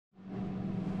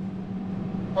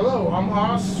Hello, I'm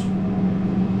Haas.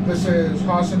 This is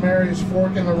Haas and Mary's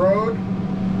Fork in the Road.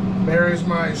 Mary's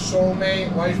my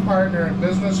soulmate, life partner, and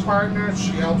business partner.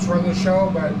 She helps run the show,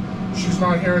 but she's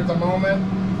not here at the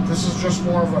moment. This is just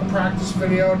more of a practice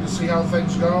video to see how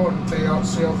things go and see how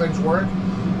things work.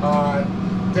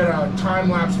 Did a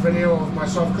time-lapse video of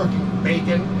myself cooking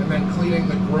bacon and then cleaning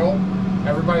the grill.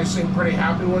 Everybody seemed pretty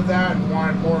happy with that and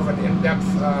wanted more of an in-depth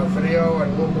video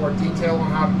and a little more detail on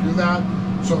how to do that.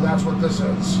 So that's what this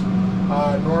is.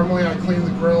 Normally I clean the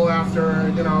grill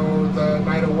after, the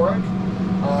night of work.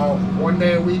 One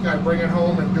day a week I bring it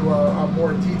home and do a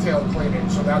more detailed cleaning.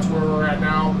 So that's where we're at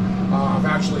now. I've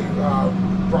actually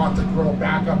brought the grill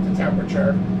back up to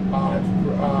temperature.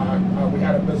 We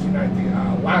had a busy night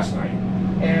last night,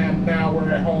 and now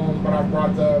we're at home, but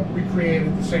I've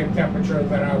recreated the same temperature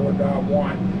that I would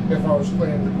want if I was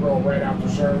cleaning the grill right after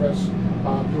service.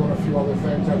 Doing a few other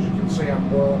things. As you can see, I'm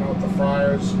boiling out the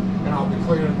fryers, and I'll be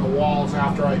cleaning the walls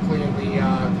after I clean the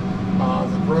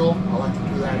grill. I like to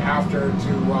do that after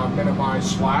to minimize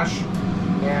splash.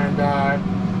 And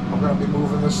I'm going to be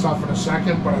moving this stuff in a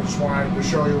second, but I just wanted to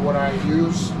show you what I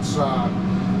use. It's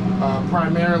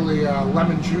primarily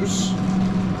lemon juice,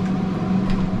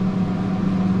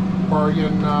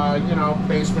 bargain,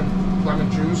 basement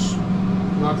lemon juice.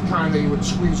 Not the kind that you would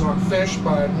squeeze on fish,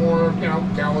 but more,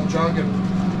 gallon jug,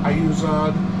 and I use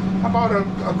about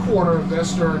a quarter of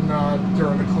this during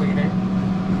the cleaning.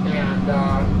 And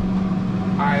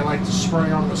I like to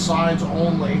spray on the sides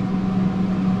only,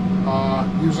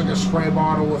 using a spray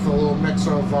bottle with a little mix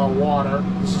of water.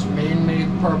 This is Maine made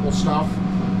purple stuff.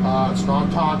 It's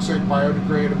non-toxic,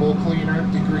 biodegradable cleaner,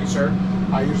 degreaser.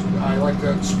 I like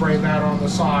to spray that on the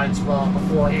sides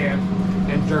beforehand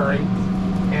and during.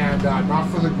 And not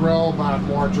for the grill, but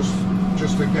more just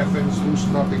to get things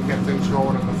loosened up and get things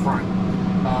going in the front.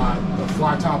 The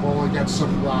flat top only gets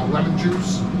some lemon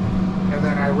juice, and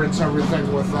then I rinse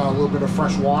everything with a little bit of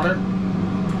fresh water.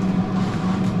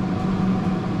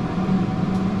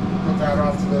 Put that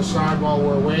off to the side while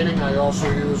we're waiting. I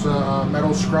also use a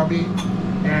metal scrubby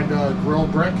and a grill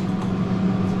brick,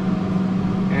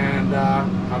 and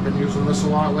I've been using this a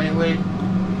lot lately.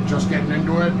 Just getting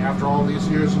into it after all these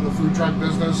years in the food truck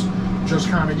business, just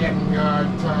kind of getting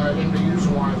into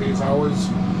using one of these. I always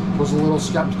was a little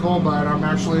skeptical, but I'm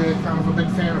actually kind of a big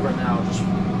fan of it now. Just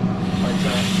like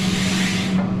that.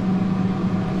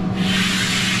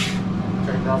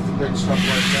 Take off the big stuff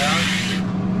like that.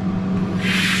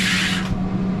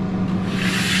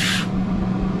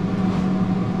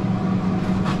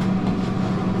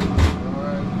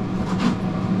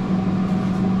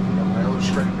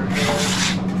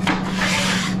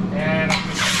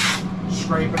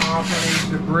 Scraping off any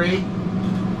debris.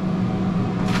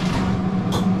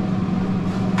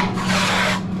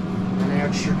 Any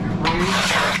extra debris.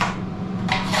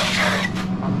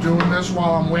 I'm doing this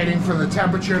while I'm waiting for the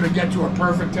temperature to get to a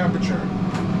perfect temperature.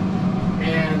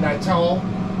 And I tell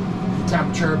the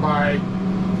temperature by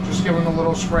just giving a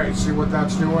little spray. See what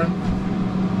that's doing?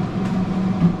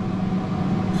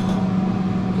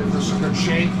 Give this a good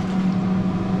shake.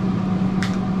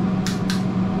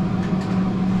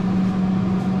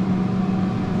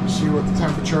 See what the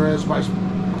temperature is by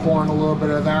pouring a little bit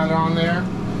of that on there.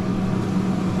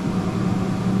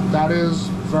 That is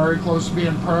very close to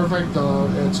being perfect.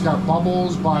 It's got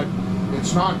bubbles, but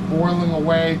it's not boiling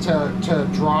away to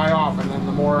dry off, and then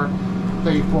the more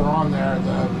that you pour on there,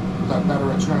 the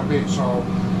better it's going to be. So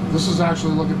this is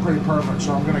actually looking pretty perfect,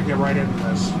 so I'm going to get right into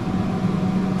this.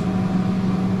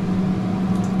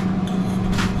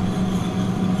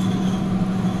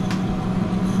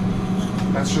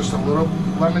 That's just a little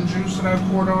lemon juice that I've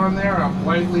poured on there. I'm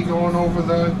lightly going over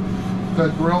the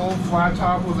grill flat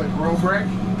top with a grill brick.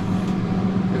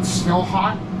 It's still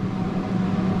hot.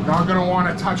 Not going to want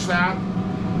to touch that.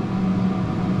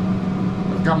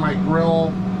 I've got my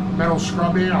grill metal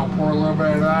scrubby. I'll pour a little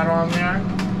bit of that on there.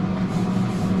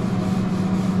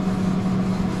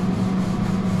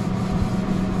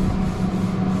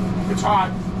 It's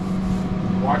hot.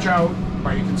 Watch out,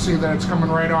 but you can see that it's coming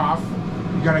right off.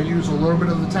 You got to use a little bit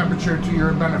of the temperature to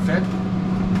your benefit.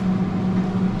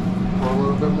 Pour a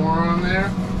little bit more on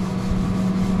there.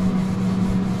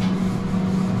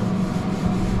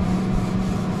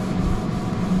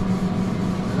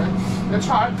 Okay. It's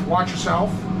hot. Watch yourself.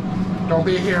 Don't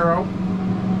be a hero.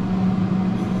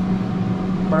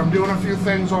 But I'm doing a few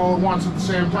things all at once at the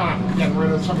same time. Getting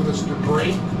rid of some of this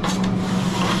debris.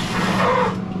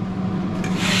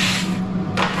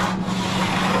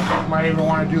 Might even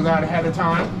want to do that ahead of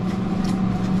time.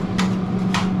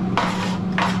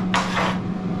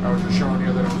 I was just showing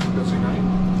you that it was a busy night.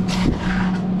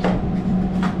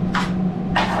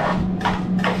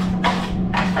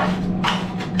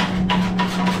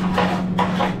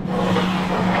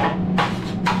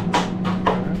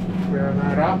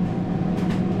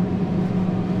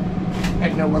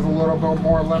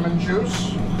 lemon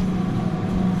juice.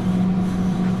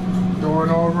 Going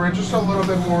over it just a little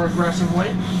bit more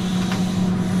aggressively.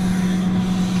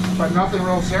 But nothing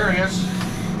real serious.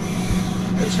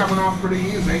 It's coming off pretty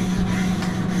easy.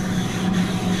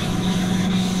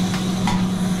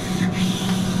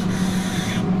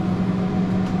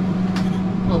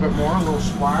 A little bit more, a little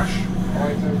splash. I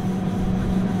like to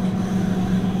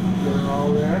get it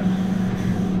all there.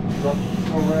 Go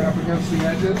right up against the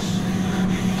edges.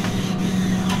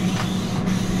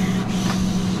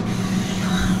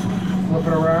 Flip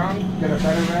it around, get a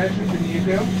better edge if you need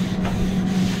to.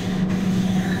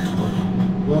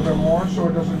 A little bit more so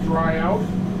it doesn't dry out.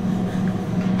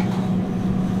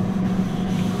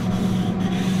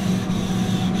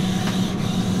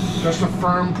 Just a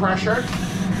firm pressure.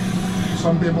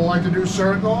 Some people like to do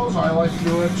circles. I like to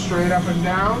do it straight up and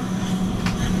down.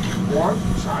 One,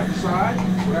 side to side,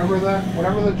 whatever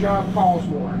the job calls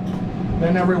for.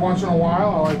 Then every once in a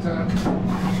while I like to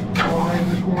go right in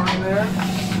the corner there.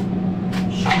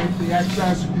 Scrape the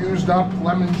excess used up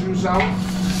lemon juice out.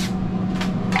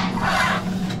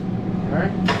 Okay,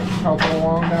 help it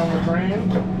along down the drain.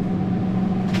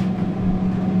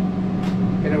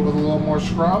 Hit it with a little more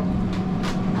scrub.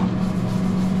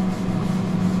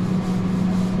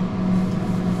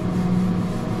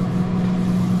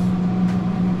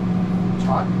 It's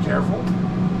hot, be careful.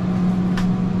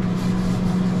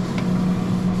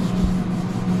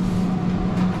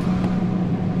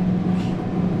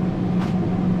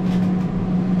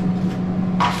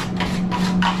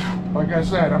 Like I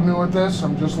said, I'm new at this,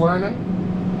 I'm just learning.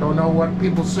 Don't know what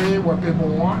people see, what people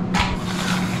want.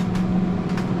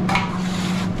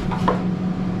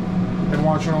 Been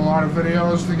watching a lot of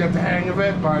videos to get the hang of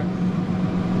it, but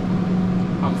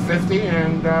I'm 50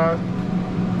 and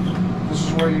this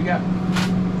is where you get. A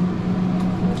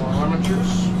little more lemon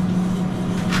juice.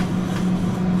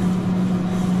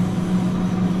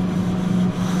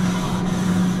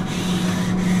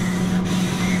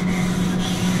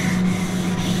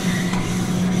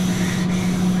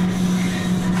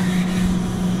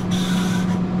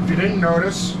 Didn't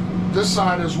notice, this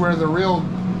side is where the real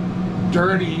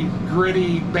dirty,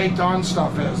 gritty, baked on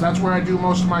stuff is. That's where I do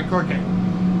most of my cooking.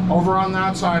 Over on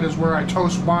that side is where I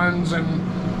toast buns and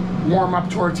warm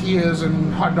up tortillas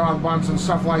and hot dog buns and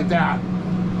stuff like that.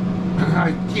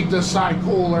 I keep this side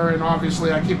cooler and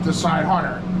obviously I keep this side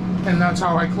hotter. And that's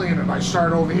how I clean it. I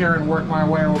start over here and work my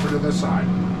way over to this side.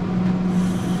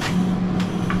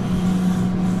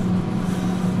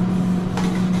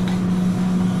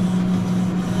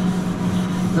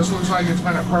 This looks like it's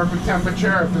been a perfect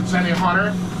temperature. If it's any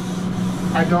hotter,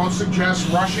 I don't suggest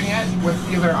rushing it with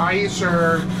either ice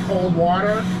or cold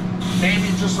water.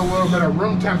 Maybe just a little bit of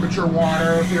room temperature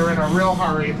water if you're in a real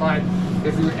hurry, but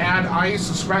if you add ice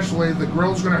especially, the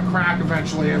grill's going to crack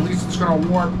eventually. At least it's going to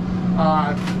warp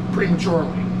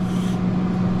prematurely.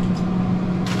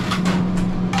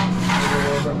 Maybe a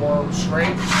little bit more of a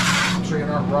scrape so you're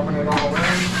not rubbing it all in.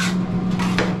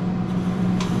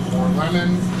 More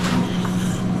lemon.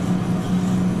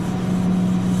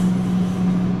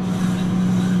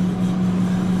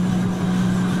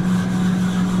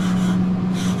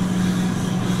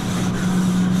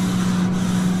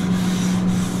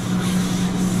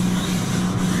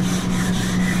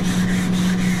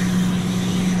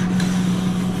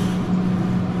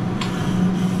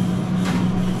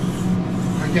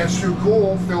 Gets too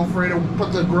cool, feel free to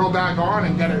put the grill back on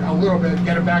and get it a little bit,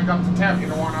 get it back up to temp. You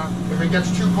don't want to, if it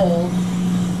gets too cold,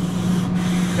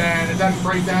 then it doesn't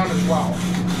break down as well.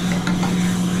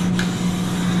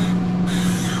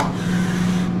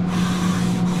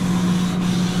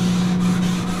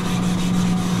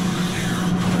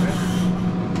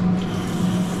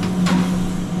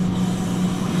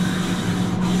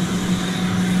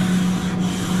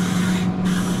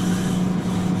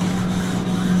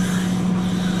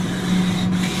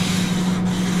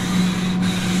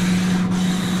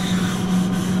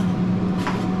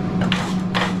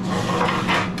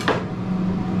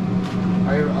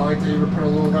 I like to even put a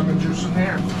little lemon juice in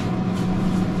there.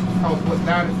 Help with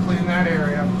that and clean that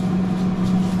area.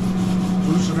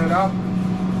 Loosen it up.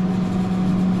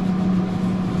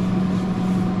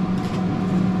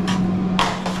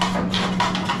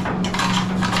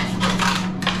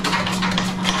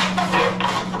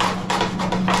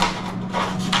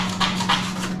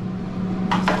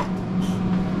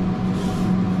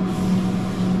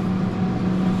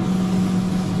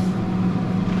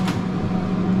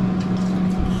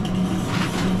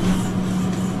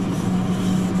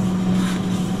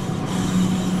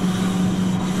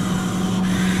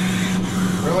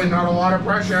 Not a lot of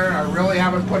pressure. I really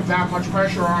haven't put that much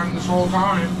pressure on this whole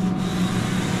time.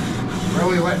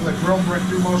 Really letting the grill brick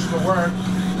do most of the work.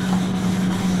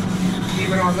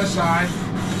 Even on this side.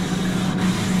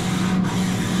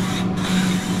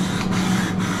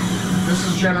 This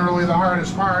is generally the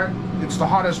hardest part. It's the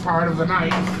hottest part of the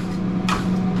night.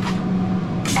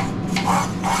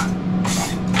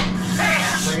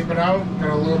 Scrape it out.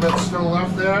 Got a little bit still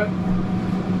left there.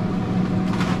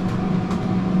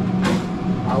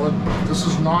 This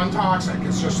is non-toxic.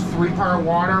 It's just 3-part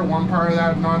water, 1 part of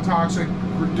that non-toxic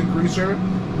degreaser,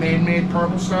 Maine made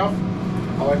purple stuff.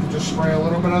 I like to just spray a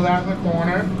little bit of that in the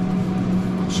corner.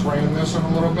 I'm spraying this in a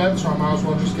little bit, so I might as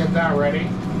well just get that ready.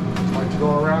 I like to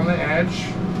go around the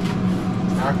edge,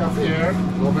 back up here,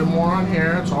 a little bit more on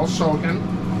here. It's all soaking.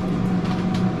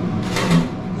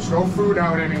 There's no food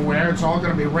out anywhere. It's all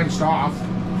going to be rinsed off.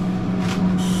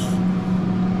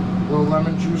 A little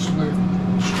lemon juice in the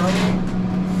straw.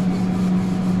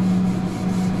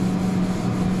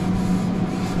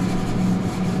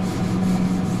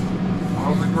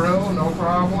 On the grill, no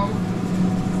problem.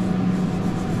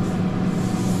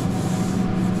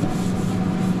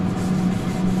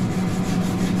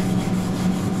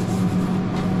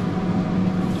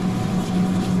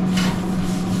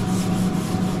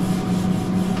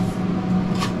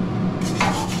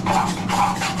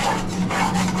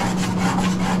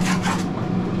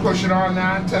 Push it on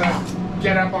that to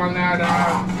get up on that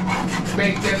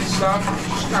baked in stuff.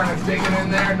 Just kind of dig it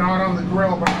in there, not on the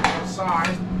grill, but on the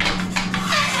side.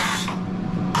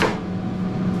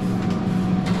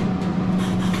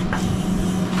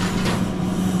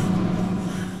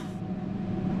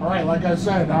 Alright, like I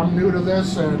said, I'm new to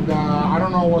this and I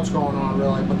don't know what's going on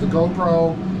really, but the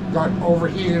GoPro got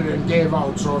overheated and gave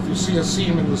out, so if you see a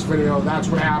seam in this video, that's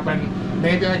what happened.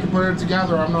 Maybe I can put it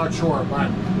together, I'm not sure, but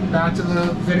back to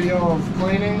the video of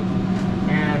cleaning,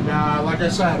 and like I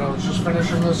said, I was just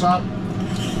finishing this up.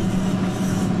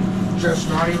 Just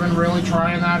not even really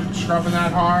trying that, scrubbing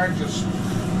that hard, just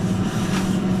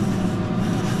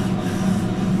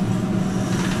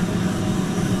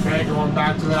okay, going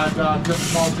back to that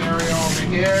difficult area over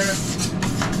here.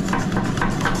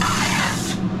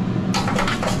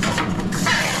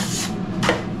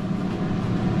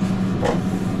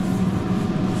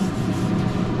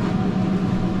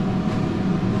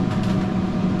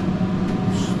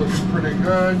 This looks pretty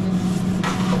good.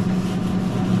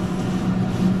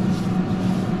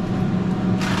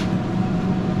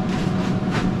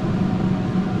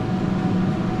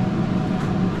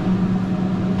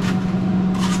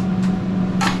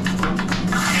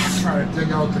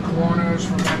 Dig out the corners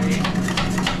from any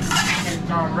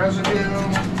caked on residue.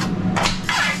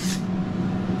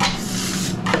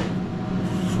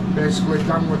 Basically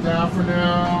done with that for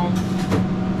now.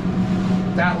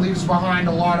 That leaves behind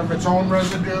a lot of its own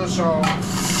residue, so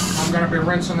I'm going to be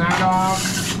rinsing that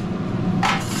off.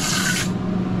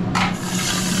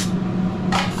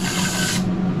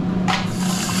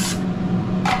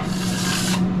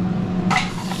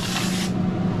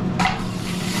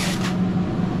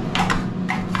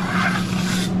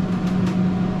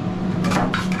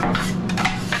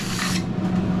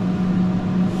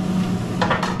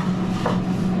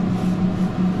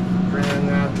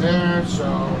 So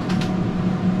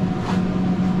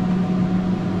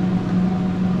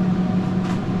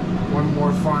one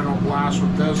more final blast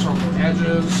with this on the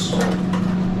edges.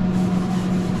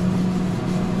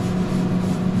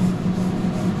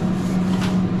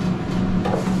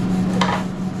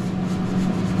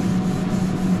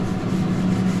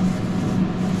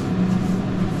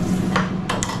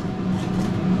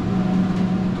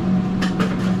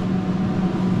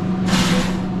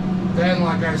 Then,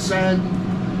 like I said,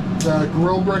 the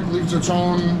grill brick leaves its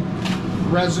own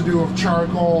residue of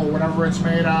charcoal or whatever it's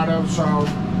made out of, so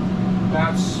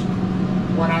that's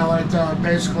when I like to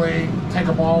basically take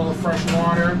a ball of fresh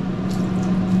water,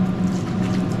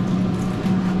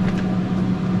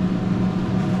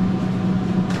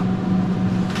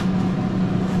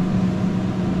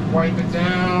 wipe it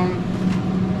down.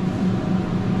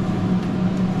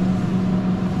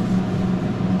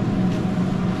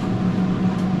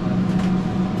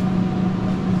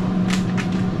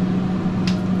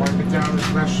 Down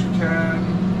as best you can.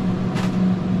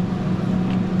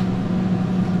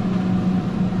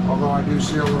 Although I do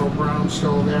see a little brown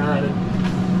still there, I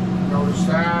didn't notice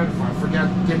that. If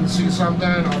I didn't see something,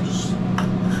 I'll just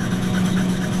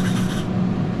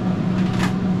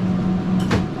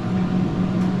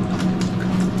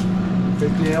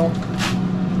big deal.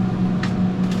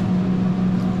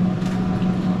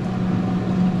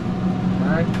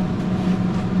 Alright.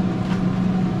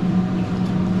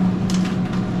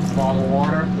 Bottle of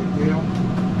water, big deal.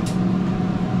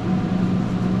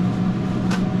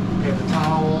 Get the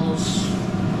towels.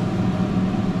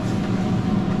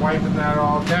 wiping that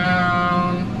all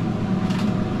down.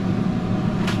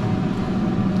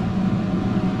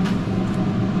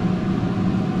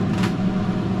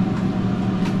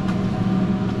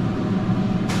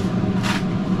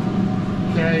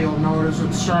 Okay, you'll notice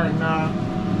it's starting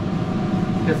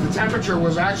if the temperature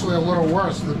was actually a little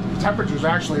worse, the temperature is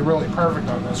actually really perfect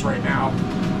on this right now.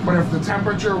 But if the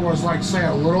temperature was, like, say,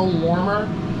 a little warmer,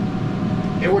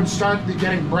 it would start to be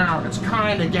getting brown. It's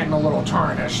kind of getting a little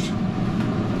tarnished.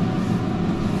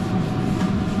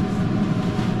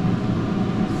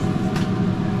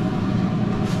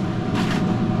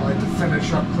 I like to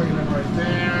finish up cleaning right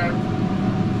there.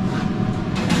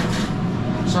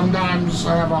 Sometimes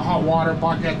I have a hot water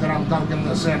bucket that I'm dunking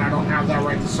this in. I don't have that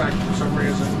right this second for some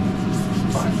reason.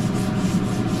 But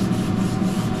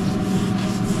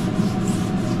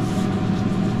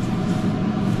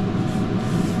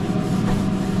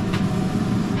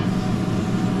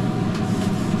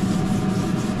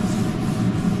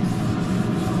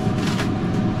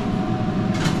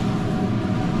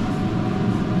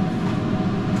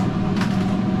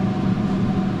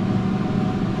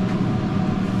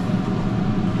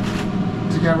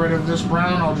get rid of this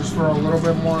brown, I'll just throw a little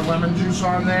bit more lemon juice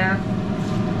on there.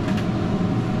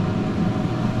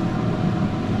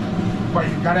 But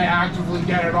you've got to actively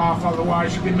get it off,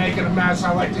 otherwise you'll be making a mess.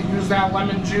 I like to use that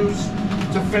lemon juice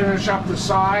to finish up the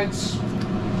sides,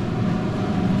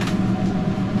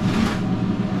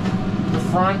 the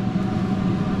front.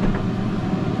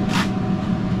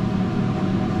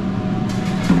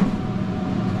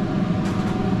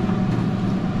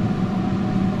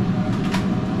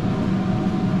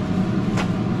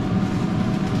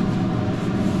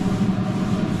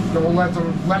 Don't let the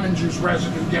lemon juice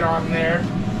residue get on there.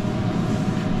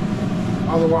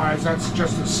 Otherwise, that's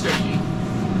just as sticky.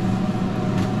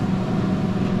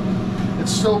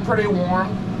 It's still pretty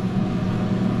warm,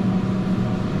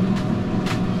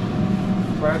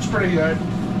 but it's pretty good.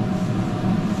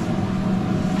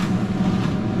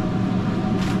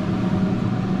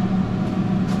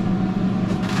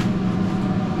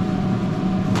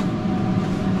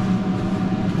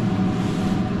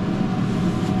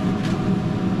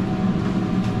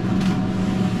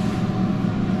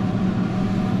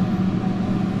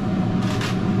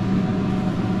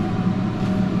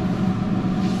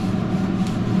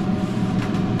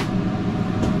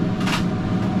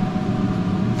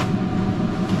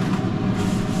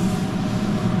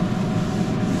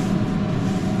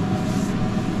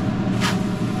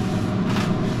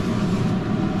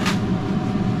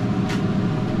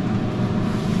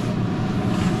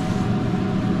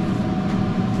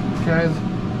 Okay,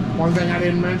 one thing I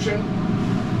didn't mention,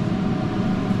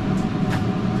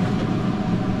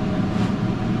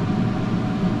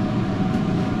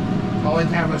 I like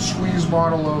to have a squeeze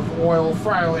bottle of oil,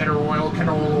 fryer oil,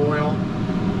 canola oil,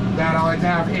 that I like to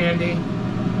have handy.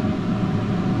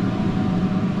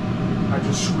 I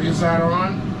just squeeze that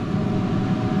on,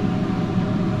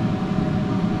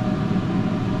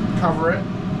 cover it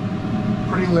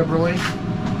pretty liberally.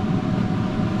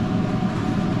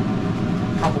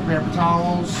 Couple paper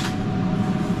towels.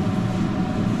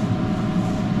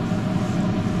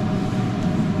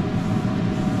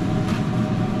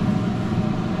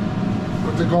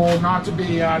 With the goal not to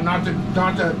be not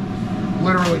to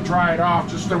literally dry it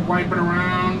off, just to wipe it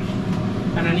around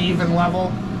at an even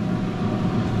level.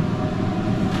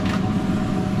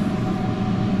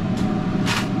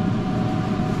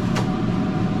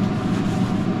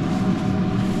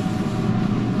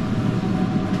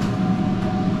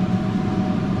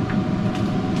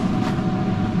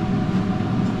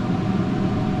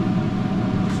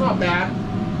 Not bad.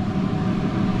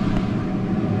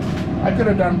 I could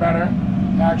have done better,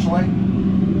 actually.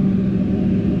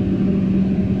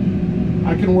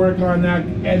 I can work on that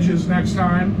edges next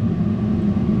time.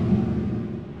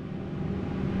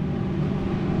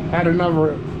 Had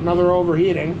another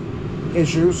overheating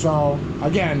issue, so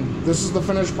again, this is the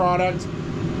finished product.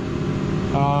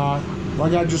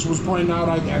 Like I just was pointing out,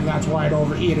 and that's why it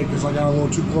overheated, because I got a little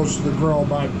too close to the grill,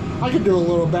 but I could do a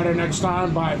little better next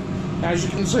time. But as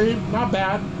you can see, not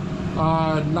bad.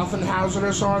 Nothing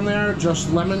hazardous on there,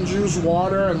 just lemon juice,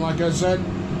 water, and like I said,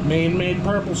 Maine made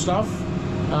purple stuff.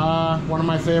 One of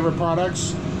my favorite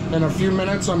products. In a few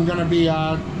minutes, I'm gonna be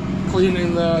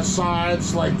cleaning the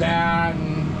sides like that,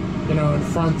 and you know, in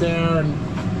front there. And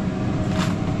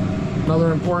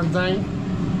another important thing,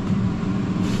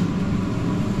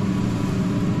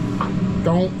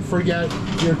 don't forget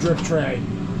your drip tray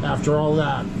after all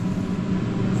that.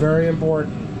 Very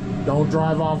important. Don't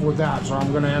drive off with that, so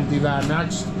I'm going to empty that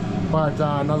next. But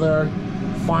another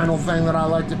final thing that I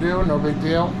like to do, no big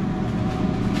deal.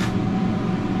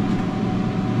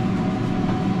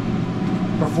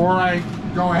 Before I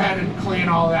go ahead and clean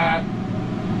all that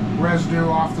residue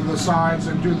off to the sides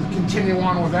and continue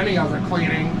on with any other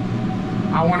cleaning,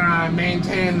 I want to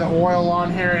maintain the oil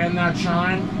on here and that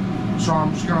shine. So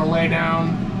I'm just going to lay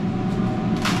down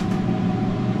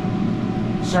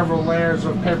several layers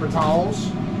of paper towels.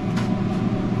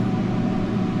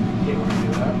 You want to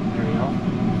do that? There you go.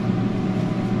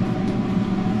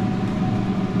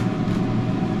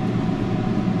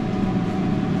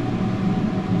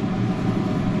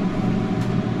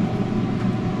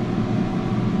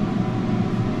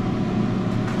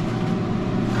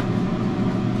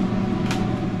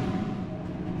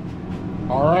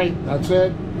 Alright, that's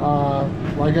it.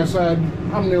 Like I said,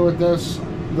 I'm new at this.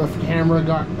 The camera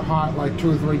got hot like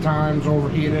 2 or 3 times,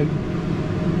 overheated.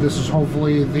 This is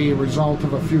hopefully the result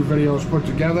of a few videos put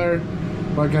together.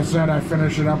 Like I said, I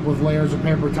finish it up with layers of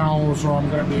paper towels, so I'm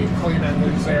going to be cleaning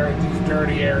these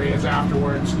dirty areas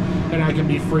afterwards, and I can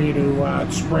be free to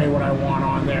spray what I want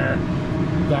on there.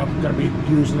 I'm going to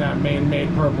be using that Maine made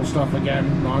purple stuff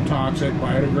again, non-toxic,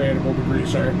 biodegradable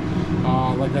degreaser.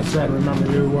 Like I said, remember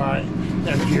to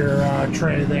empty your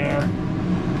tray there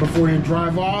before you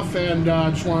drive off, and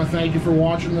just want to thank you for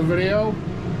watching the video.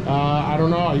 I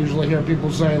don't know, I usually hear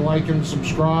people say like and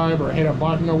subscribe or hit a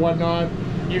button or whatnot.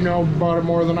 You know about it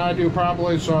more than I do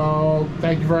probably, so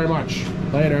thank you very much.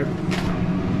 Later.